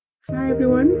Hi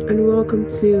everyone, and welcome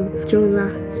to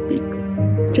Jola Speaks.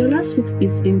 Jola Speaks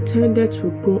is intended to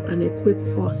grow and equip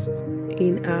us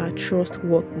in our trust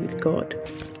walk with God.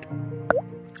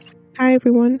 Hi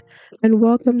everyone, and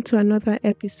welcome to another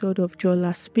episode of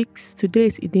Jola Speaks. Today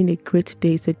is indeed a great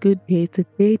day. It's a good day. It's the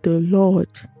day the Lord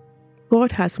God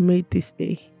has made this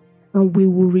day, and we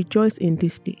will rejoice in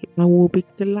this day, and we will be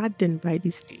gladdened by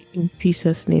this day. In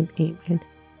Jesus' name, amen.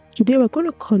 Today we're going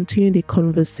to continue the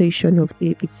conversation of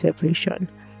David's separation.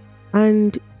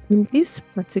 And in this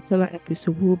particular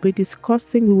episode, we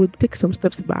will take some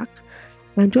steps back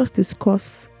and just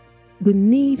discuss the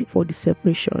need for the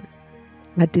separation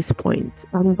at this point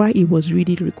and why it was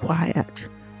really required.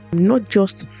 Not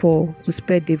just to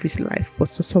spare David's life, but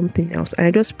for something else. And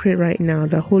I just pray right now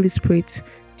that Holy Spirit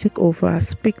take over,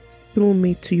 speak through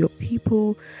me to your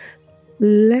people.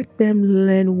 Let them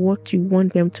learn what you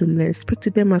want them to learn. Speak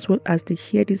to them as well as they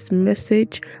hear this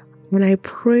message. And I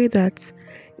pray that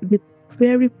the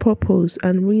very purpose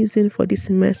and reason for this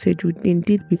message would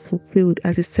indeed be fulfilled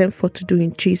as it's sent forth to do.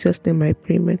 In Jesus' name I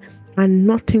pray, amen. And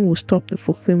nothing will stop the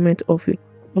fulfillment of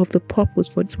the purpose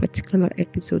for this particular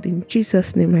episode. In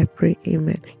Jesus' name I pray,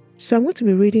 amen. So I'm going to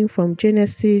be reading from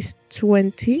Genesis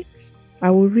 20.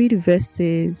 I will read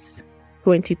verses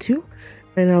 22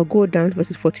 and I'll go down to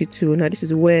verses 42. Now this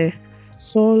is where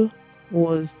Saul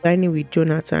was dining with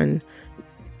Jonathan.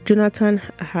 Jonathan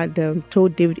had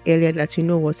told David earlier that, you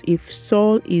know what, if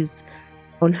Saul is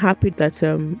unhappy that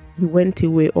you went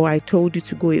away, or I told you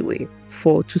to go away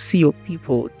to see your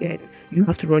people, then you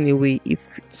have to run away.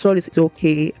 If Saul is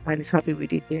okay and is happy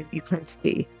with it, then you can't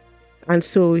stay. And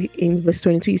so in verse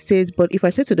 22 it says, but if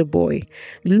I said to the boy,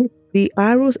 look, the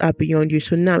arrows are beyond you.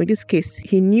 So now in this case,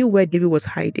 he knew where David was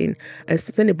hiding and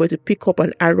sent the boy to pick up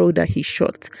an arrow that he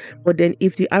shot. But then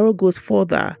if the arrow goes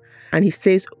further and he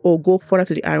says, oh, go further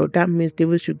to the arrow, that means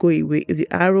David should go away. If the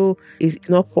arrow is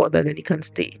not further, then he can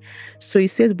stay. So he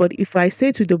says, but if I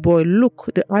say to the boy, look,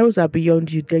 the arrows are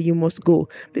beyond you, then you must go,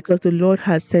 because the Lord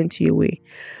has sent you away.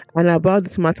 And about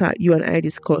this matter you and I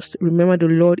discussed, remember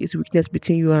the Lord is witness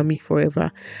between you and me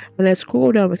forever. And I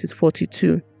scroll down verses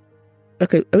 42.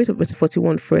 Okay, I read verse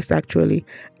 41 first actually.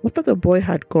 After the boy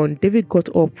had gone, David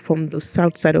got up from the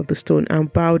south side of the stone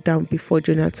and bowed down before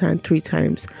Jonathan 3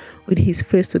 times with his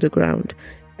face to the ground.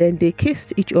 Then they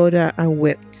kissed each other and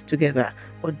wept together,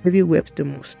 but David wept the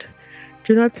most.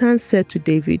 Jonathan said to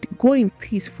David, go in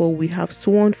peace, for we have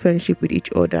sworn friendship with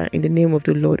each other in the name of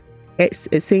the Lord,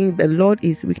 saying the Lord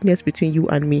is witness between you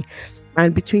and me,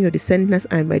 and between your descendants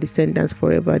and my descendants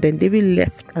forever. Then David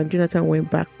left and Jonathan went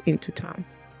back into town.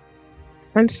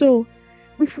 And so,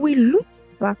 if we look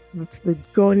back at the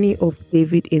journey of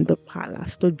David in the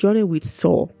palace, the journey with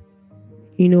Saul,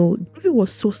 David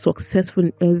was so successful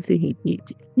in everything he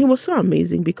did. It was so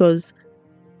amazing because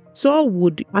Saul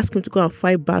would ask him to go and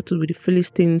fight battles with the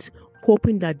Philistines,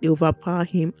 hoping that they overpower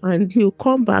him, and he'll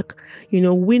come back,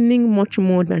 winning much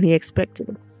more than he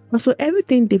expected. And so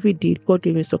everything David did, God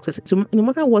gave him success. So no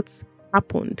matter what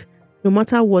happened, no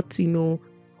matter what,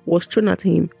 was thrown at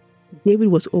him, David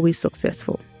was always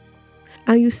successful.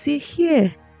 And you see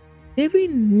here,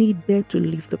 David needed to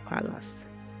leave the palace.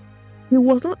 It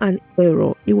was not an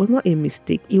error. It was not a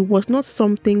mistake. It was not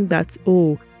something that,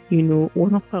 was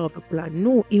not part of the plan.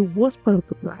 No, it was part of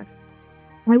the plan.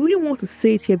 I really want to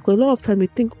say it here because a lot of times we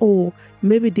think, oh,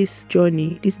 maybe this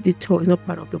journey, this detour is not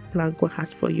part of the plan God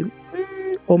has for you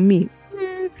or me.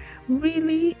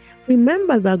 Really?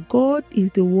 Remember that God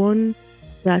is the one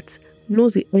that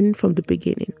knows the end from the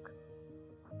beginning.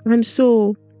 And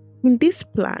so in this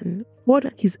plan,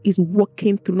 God is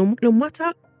working through, no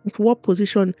matter what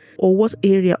position or what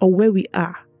area or where we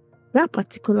are, that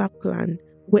particular plan,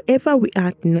 wherever we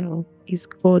are now, is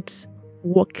God's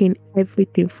working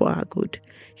everything for our good.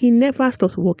 He never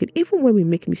stops working. Even when we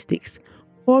make mistakes,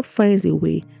 God finds a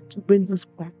way to bring us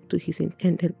back to his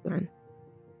intended plan.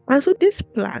 And so this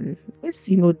plan, this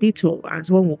detour,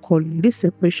 as one will call it, this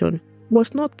separation,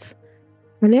 was not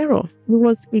an error. It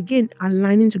was again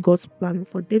aligning to God's plan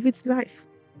for David's life.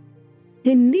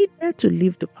 He needed to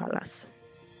leave the palace.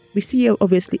 We see here,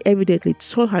 obviously, evidently,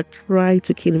 Saul had tried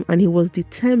to kill him and he was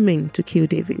determined to kill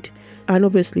David. And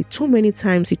obviously, too many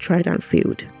times he tried and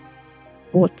failed.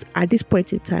 But at this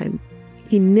point in time,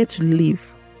 he needed to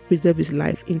leave, preserve his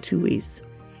life in 2 ways.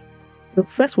 The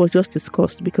first was just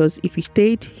discussed because if he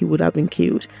stayed, he would have been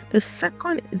killed. The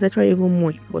second is actually even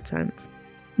more important.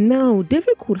 Now,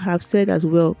 David could have said as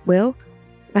well,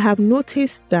 I have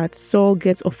noticed that Saul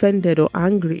gets offended or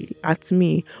angry at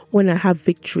me when I have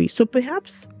victory. So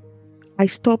perhaps I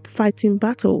stop fighting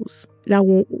battles that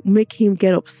will make him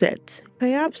get upset.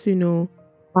 Perhaps,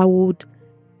 I would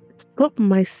stop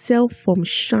myself from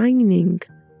shining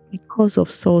because of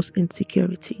Saul's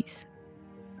insecurities.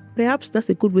 Perhaps that's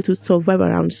a good way to survive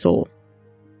around Saul.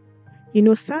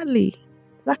 Sadly,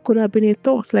 that could have been a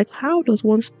thought. Like, how does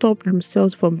one stop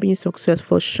themselves from being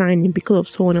successful, shining because of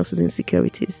someone else's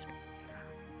insecurities?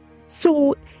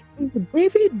 So, if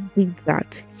David did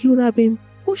that, he would have been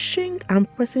pushing and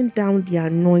pressing down the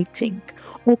anointing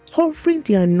or covering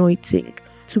the anointing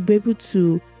to be able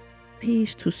to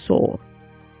appease to Saul,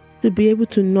 to be able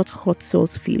to not hurt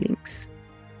Saul's feelings.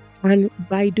 And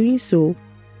by doing so,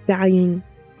 dying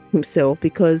himself,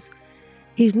 because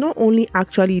he's not only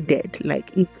actually dead,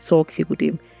 like if Saul killed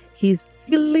him, he's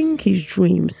killing his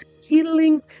dreams,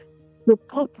 killing the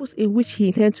purpose in which he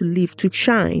intended to live, to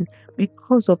shine,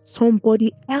 because of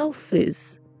somebody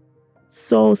else's,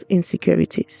 Saul's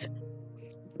insecurities.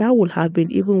 That would have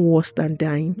been even worse than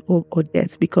dying or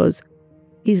death, because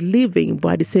he's living,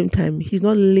 but at the same time, he's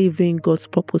not living God's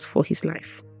purpose for his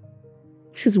life.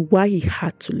 This is why he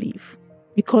had to leave,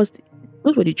 because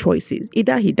those were the choices.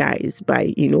 Either he dies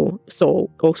by,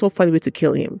 Saul, or Saul finds a way to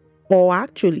kill him, or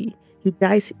actually he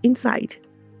dies inside,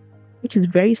 which is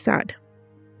very sad.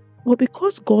 But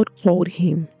because God called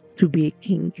him to be a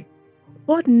king,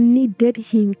 God needed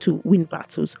him to win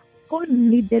battles. God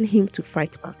needed him to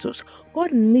fight battles.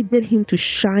 God needed him to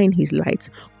shine his light.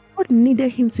 God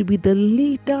needed him to be the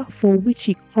leader for which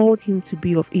he called him to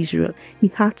be of Israel. He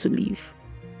had to leave.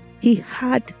 He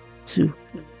had to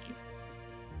leave.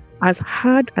 As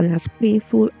hard and as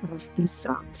painful as this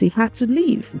sounds, he had to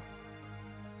leave.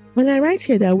 When I write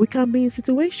here that we can be in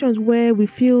situations where we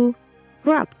feel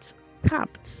trapped,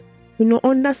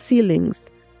 under ceilings,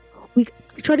 we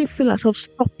actually feel ourselves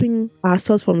stopping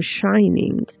ourselves from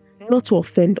shining, not to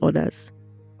offend others.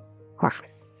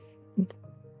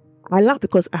 I laugh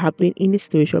because I have been in this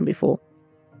situation before.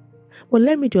 But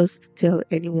let me just tell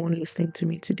anyone listening to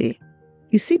me today,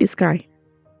 you see the sky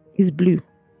is blue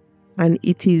and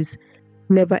it is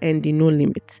never ending, no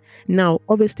limit. Now,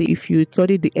 obviously, if you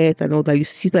study the earth and all that, you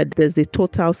see that there's the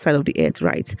total side of the earth,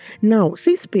 right? Now,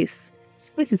 see space.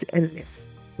 Space is endless,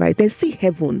 right? Then see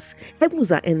heavens.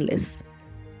 Heavens are endless.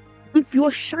 If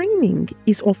your shining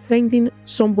is offending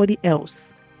somebody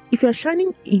else, if you're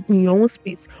shining in your own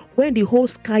space, when the whole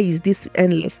sky is this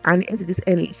endless and earth is this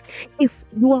endless, if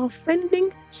you are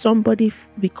offending somebody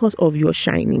because of your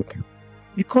shining,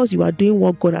 because you are doing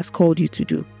what God has called you to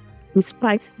do,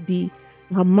 despite the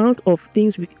amount of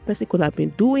things the person could have been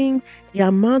doing, the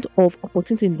amount of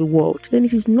opportunity in the world, then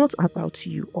it is not about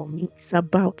you or me. It's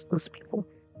about those people.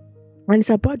 And it's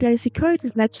about their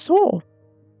insecurities, like Saul.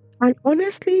 And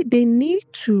honestly, they need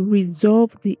to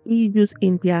resolve the issues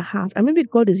in their hearts. And maybe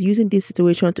God is using this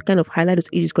situation to kind of highlight those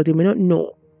issues because they may not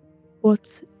know.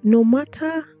 But no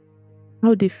matter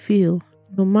how they feel,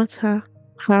 no matter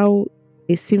how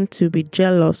they seem to be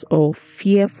jealous or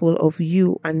fearful of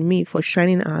you and me for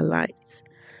shining our lights,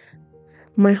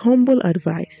 my humble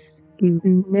advice is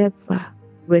never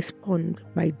respond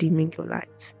by dimming your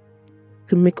light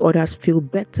to make others feel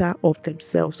better of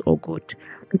themselves or good.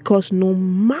 Because no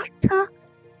matter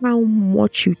how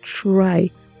much you try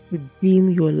to dim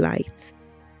your light,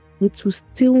 it will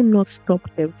still not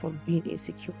stop them from being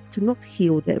insecure, to not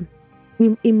heal them.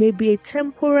 It may be a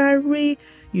temporary,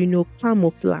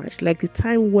 camouflage, like the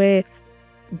time where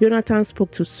Jonathan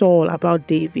spoke to Saul about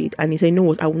David and he said,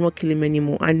 "No, I will not kill him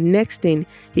anymore." And next thing,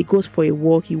 he goes for a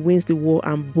war, he wins the war,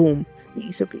 and boom,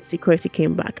 his security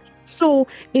came back. So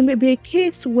it may be a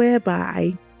case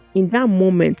whereby in that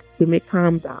moment they may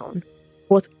calm down,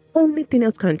 but anything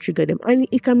else can trigger them. And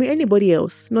it can be anybody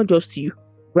else, not just you,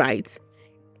 right?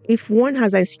 If one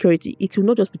has insecurity, it will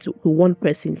not just be to one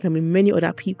person, it can be many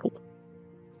other people.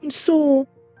 And so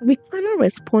we cannot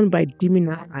respond by dimming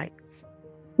our lights,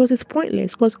 because it's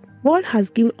pointless, because God has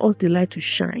given us the light to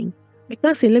shine. We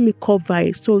can't say, let me cover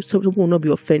it so people will not be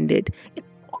offended. It's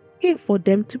okay for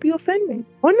them to be offended.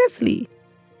 Honestly,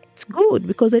 it's good,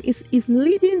 because it's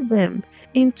leading them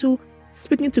into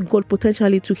speaking to God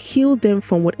potentially to heal them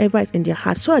from whatever is in their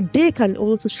heart, so that they can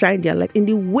also shine their light in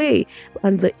the way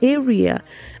and the area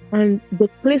and the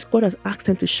place God has asked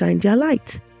them to shine their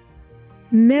light.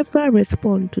 Never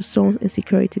respond to someone's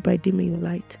insecurity by dimming your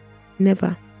light.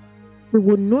 Never. We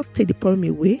will not take the problem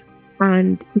away,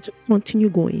 and it will continue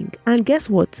going. And guess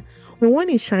what? When one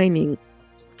is shining,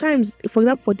 sometimes, for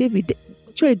example, for David,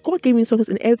 actually, God gave him success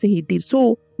in everything he did.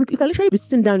 So you can literally be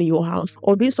sitting down in your house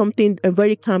or doing something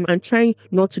very calm and trying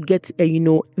not to get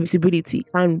visibility,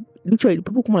 and literally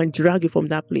people come and drag you from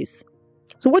that place.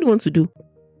 So what do you want to do?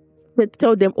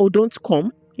 Tell them, "Oh, don't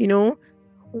come,"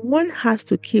 one has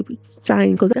to keep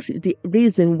shining, because that's the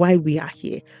reason why we are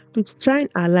here, to shine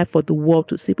our light for the world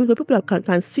to see. People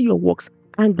can see your works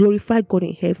and glorify God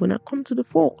in heaven and come to the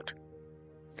fold.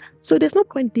 So there's no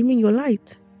point dimming your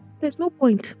light. There's no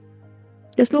point.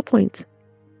 There's no point.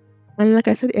 And like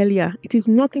I said earlier, it is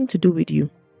nothing to do with you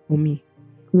or me.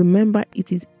 Remember,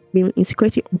 it is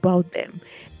insecurity about them.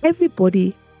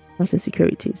 Everybody has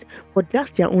insecurities, but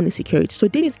that's their own insecurity. So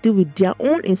they need to deal with their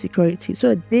own insecurity so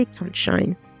that they can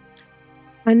shine.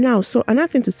 And now, so another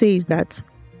thing to say is that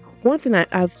one thing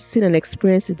I've seen and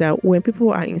experienced is that when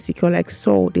people are insecure, like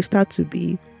Saul, they start to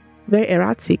be very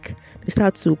erratic. They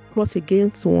start to plot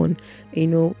against one,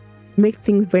 make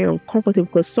things very uncomfortable,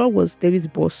 because Saul was David's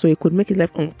boss, so he could make his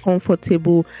life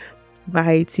uncomfortable,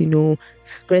 bite,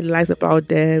 spread lies about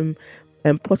them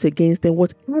and plot against them,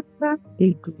 whatever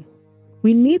they do.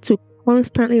 We need to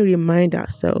constantly remind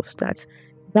ourselves that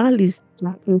is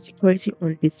their insecurity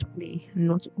on display,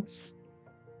 not us.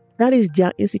 That is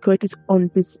their insecurities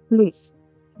on display,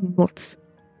 not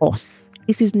us.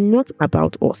 This is not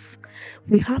about us.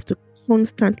 We have to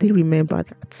constantly remember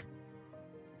that.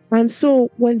 And so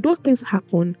when those things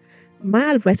happen,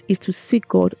 my advice is to seek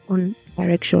God on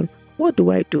direction. What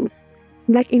do I do?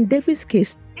 Like in David's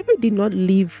case, David did not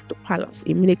leave the palace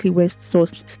immediately when Saul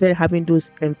started having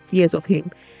those fears of him.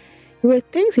 There were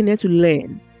things he needed to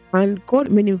learn, and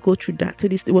God made him go through that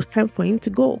till it was time for him to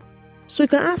go. So you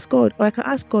can ask God, or I can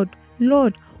ask God,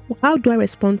 Lord, how do I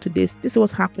respond to this? This is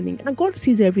what's happening. And God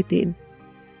sees everything.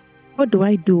 What do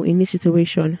I do in this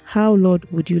situation? How, Lord,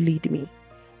 would you lead me?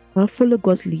 I'll follow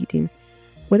God's leading.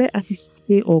 Whether I should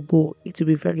stay or go, it will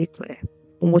be very clear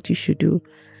on what you should do.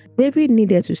 David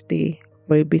needed to stay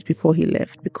for a bit before he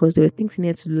left, because there were things he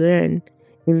needed to learn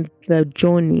in the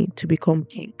journey to become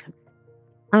king.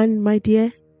 And my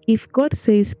dear, if God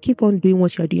says keep on doing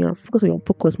what you're doing and focus on your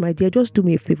focus, my dear, just do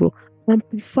me a favor.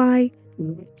 Amplify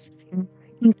it.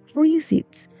 Increase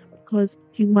it, because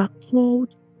you are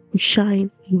called to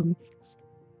shine your light.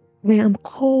 I am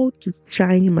called to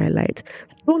shine in my light.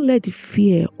 Don't let the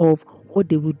fear of what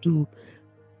they will do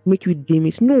make you dim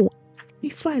it. No,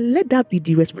 amplify. Let that be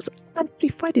the response.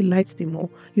 Amplify the lights the more.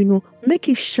 Make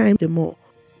it shine the more.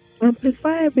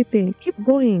 Amplify everything. Keep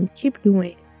going. Keep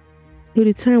doing. Till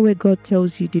the time where God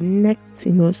tells you the next,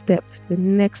 step, the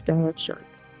next direction.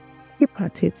 Keep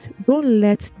at it. Don't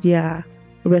let their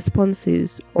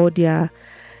responses or their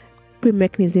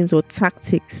mechanisms or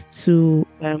tactics to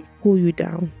pull you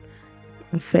down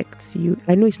affect you.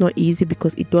 I know it's not easy,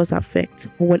 because it does affect,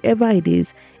 but whatever it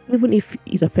is, even if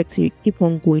it's affecting you, keep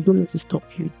on going. Don't let it stop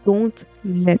you. Don't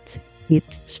let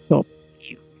it stop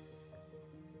you.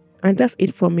 And that's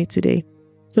it from me today.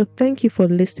 So thank you for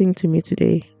listening to me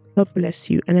today. God bless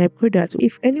you. And I pray that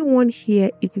if anyone here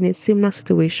is in a similar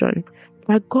situation,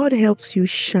 that God helps you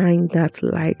shine that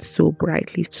light so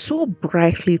brightly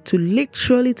to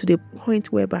literally to the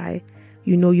point whereby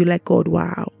you're like, God,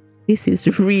 wow, this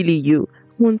is really you.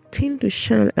 Continue to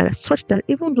shine and such that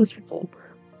even those people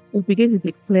will begin to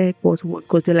declare God's word,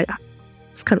 because they're like,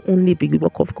 this can only be the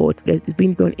work of God that is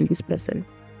being done in this person.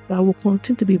 That will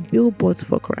continue to be billboards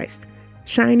for Christ,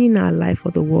 shining our light for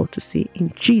the world to see.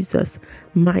 In Jesus'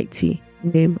 mighty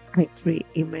name I pray.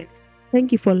 Amen.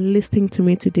 Thank you for listening to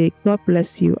me today. God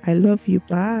bless you. I love you.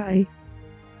 Bye.